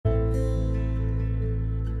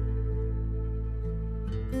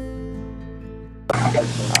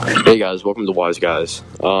Hey guys, welcome to Wise Guys.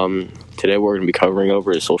 Today we're going to be covering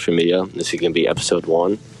over social media. This is going to be episode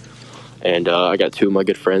 1. And I got two of my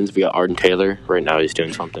good friends. We got Arden Taylor. Right now he's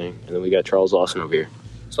doing something. And then we got Charles Lawson over here.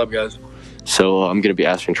 What's up, guys? So I'm going to be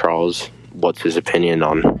asking Charles what's his opinion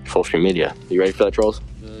on social media. You ready for that, Charles?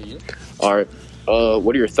 Yeah. All right.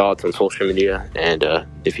 What are your thoughts on social media? And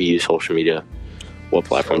if you use social media, what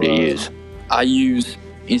platform do you use? I use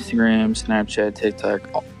Instagram, Snapchat,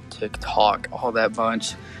 TikTok, all that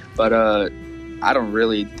bunch. But I don't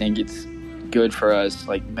really think it's good for us,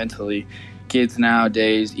 like, mentally. Kids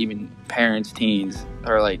nowadays, even parents, teens,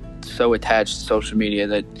 are like so attached to social media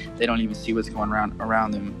that they don't even see what's going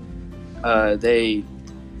around them. They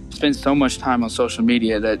spend so much time on social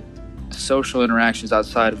media that social interactions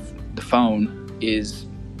outside of the phone is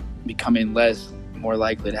becoming more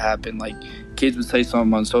likely to happen. Like, kids would say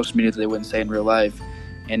something on social media that they wouldn't say in real life.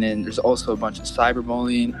 And then there's also a bunch of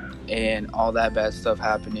cyberbullying and all that bad stuff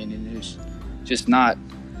happening, and it's just not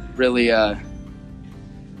really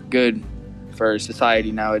good for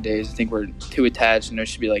society nowadays. I think we're too attached, and there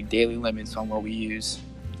should be like daily limits on what we use.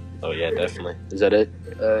 Oh yeah, definitely. Is that it?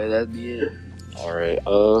 That'd be it. All right.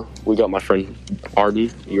 We got my friend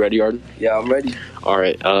Arden. You ready, Arden? Yeah, I'm ready. All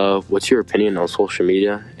right. What's your opinion on social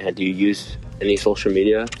media? And do you use any social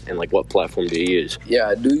media? And like, what platform do you use? Yeah,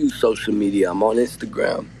 I do use social media. I'm on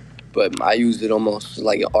Instagram, but I use it almost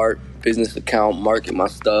like an art business account, market my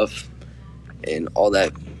stuff, and all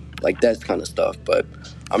that, like that kind of stuff. But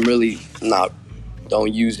I'm really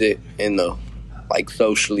don't use it in the like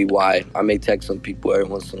socially wide. I may text some people every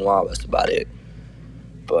once in a while. That's about it.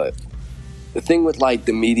 But the thing with like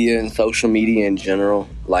the media and social media in general,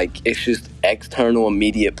 like it's just external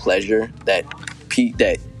immediate pleasure that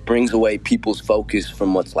brings away people's focus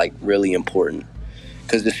from what's like really important.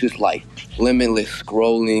 Because it's just like limitless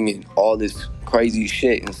scrolling and all this crazy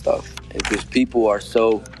shit and stuff. And because people are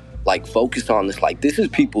so like focused on this, like this is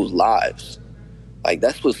people's lives. Like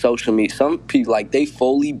that's what social media, some people like they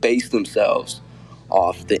fully base themselves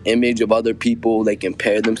off the image of other people. They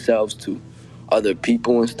compare themselves to other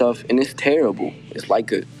people and stuff. And it's terrible. It's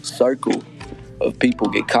like a circle of people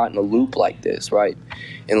get caught in a loop like this, right?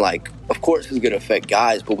 And like, of course it's gonna affect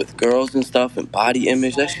guys, but with girls and stuff and body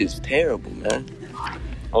image, that shit's terrible, man.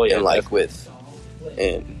 Oh yeah. And like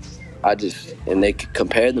and they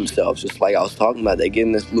compare themselves, just like I was talking about. They get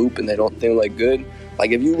in this loop and they don't think like good.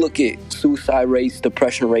 Like if you look at suicide rates,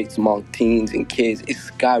 depression rates among teens and kids, it's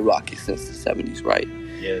skyrocketed since the 70s, right?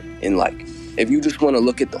 Yeah. And like, if you just want to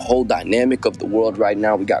look at the whole dynamic of the world right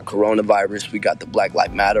now, we got coronavirus, we got the Black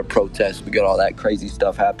Lives Matter protests, we got all that crazy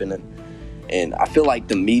stuff happening. And I feel like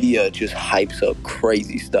the media just hypes up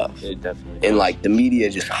crazy stuff. It definitely does. And like the media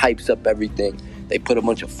just hypes up everything. They put a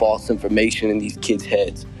bunch of false information in these kids'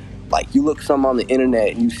 heads. Like you look some on the internet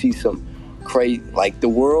and you see some crazy, like the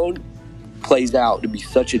world plays out to be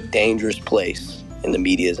such a dangerous place in the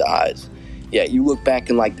media's eyes. Yeah, you look back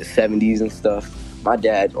in like the 70s and stuff, my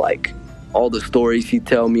dad, like all the stories he'd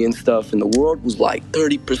tell me and stuff, and the world was like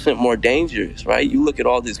 30% more dangerous, right? You look at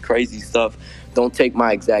all this crazy stuff. Don't take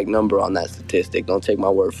my exact number on that statistic. Don't take my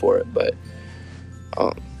word for it. But,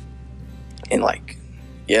 and like,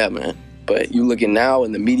 yeah, man. But you look at now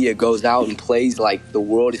and the media goes out and plays like the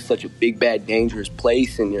world is such a big, bad, dangerous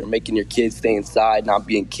place, and you're making your kids stay inside, not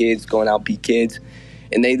being kids, going out, be kids.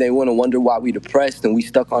 And they want to wonder why we depressed and we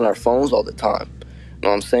stuck on our phones all the time. You know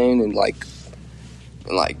what I'm saying? And like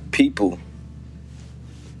people.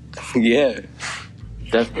 Yeah.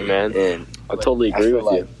 Definitely, man. And I totally agree with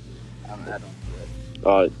you.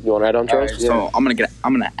 You want to add on, Charles? Right, so I'm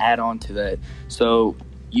gonna add on to that. So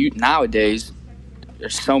nowadays,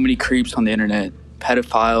 there's so many creeps on the internet,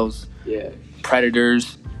 pedophiles,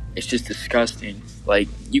 predators. It's just disgusting. Like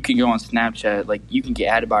you can go on Snapchat, like you can get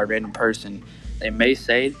added by a random person. They may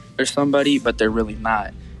say they're somebody, but they're really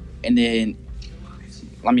not. And then,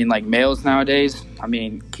 I mean, like males nowadays, I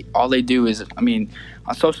mean, all they do is, I mean,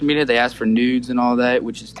 on social media they ask for nudes and all that,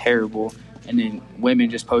 which is terrible. And then women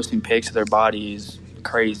just posting pics of their body is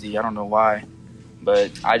crazy. I don't know why, but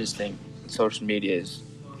I just think social media is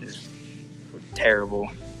terrible.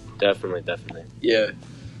 Definitely. yeah.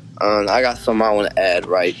 I got something I want to add,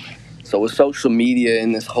 right? So with social media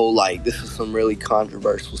and this whole, like, this is some really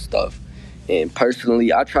controversial stuff. And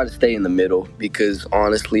personally, I try to stay in the middle because,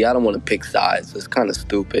 honestly, I don't want to pick sides. It's kind of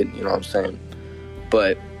stupid, you know what I'm saying?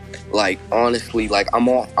 But, like, honestly, like, I'm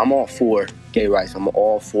all for gay rights. I'm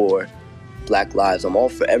all for Black lives. I'm all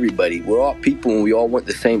for everybody. We're all people and we all want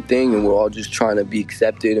the same thing and we're all just trying to be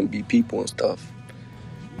accepted and be people and stuff.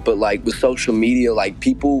 But like with social media, like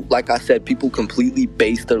people, like I said, people completely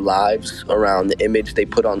base their lives around the image they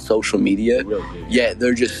put on social media. Yeah,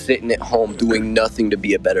 they're just sitting at home doing nothing to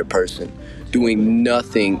be a better person, doing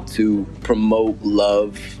nothing to promote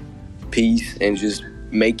love, peace, and just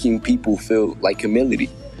making people feel like humility.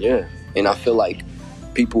 Yeah. And I feel like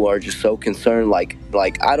people are just so concerned. Like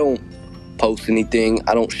I don't post anything,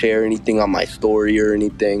 I don't share anything on my story or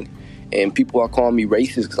anything. And people are calling me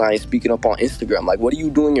racist because I ain't speaking up on Instagram. Like, what are you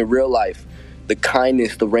doing in real life? The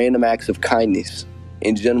kindness, the random acts of kindness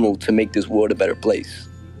in general to make this world a better place.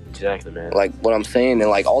 Exactly, man. Like what I'm saying, and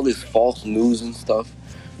like all this false news and stuff,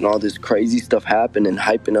 and all this crazy stuff happening,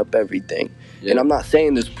 hyping up everything. Yeah. And I'm not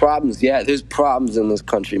saying there's problems. Yeah, there's problems in this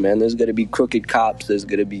country, man. There's gonna be crooked cops. There's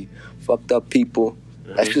gonna be fucked up people.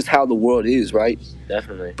 That's just how the world is, right?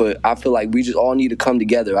 Definitely. But I feel like we just all need to come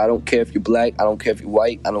together. I don't care if you're black. I don't care if you're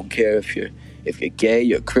white. I don't care if you're gay,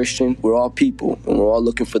 you're Christian. We're all people, and we're all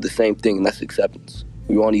looking for the same thing, and that's acceptance.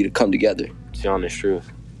 We all need to come together. It's the honest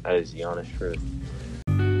truth. That is the honest truth.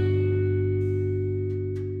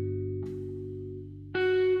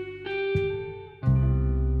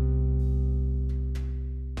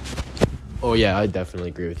 Oh, yeah, I definitely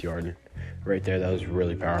agree with you, Arden. Right there, that was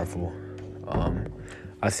really powerful.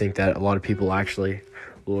 I think that a lot of people actually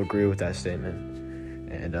will agree with that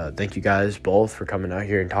statement. And thank you guys both for coming out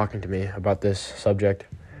here and talking to me about this subject.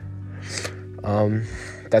 That's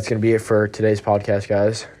going to be it for today's podcast,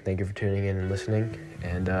 guys. Thank you for tuning in and listening.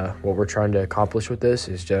 And what we're trying to accomplish with this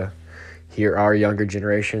is to hear our younger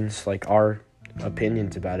generations, like our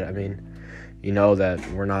opinions about it. I mean, you know that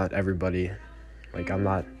we're not everybody. Like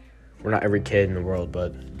we're not every kid in the world,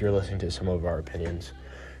 but you're listening to some of our opinions.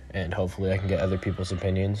 And hopefully I can get other people's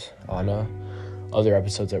opinions on other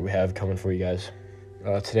episodes that we have coming for you guys.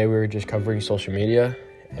 Today we were just covering social media,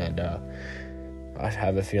 and I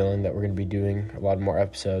have a feeling that we're going to be doing a lot more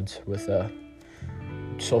episodes with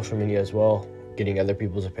social media as well, getting other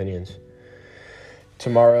people's opinions.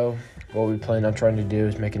 Tomorrow, what we plan on trying to do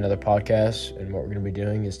is make another podcast, and what we're going to be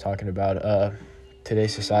doing is talking about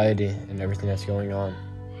today's society and everything that's going on.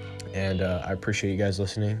 And I appreciate you guys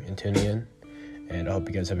listening and tuning in. And I hope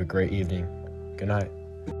you guys have a great evening. Good night.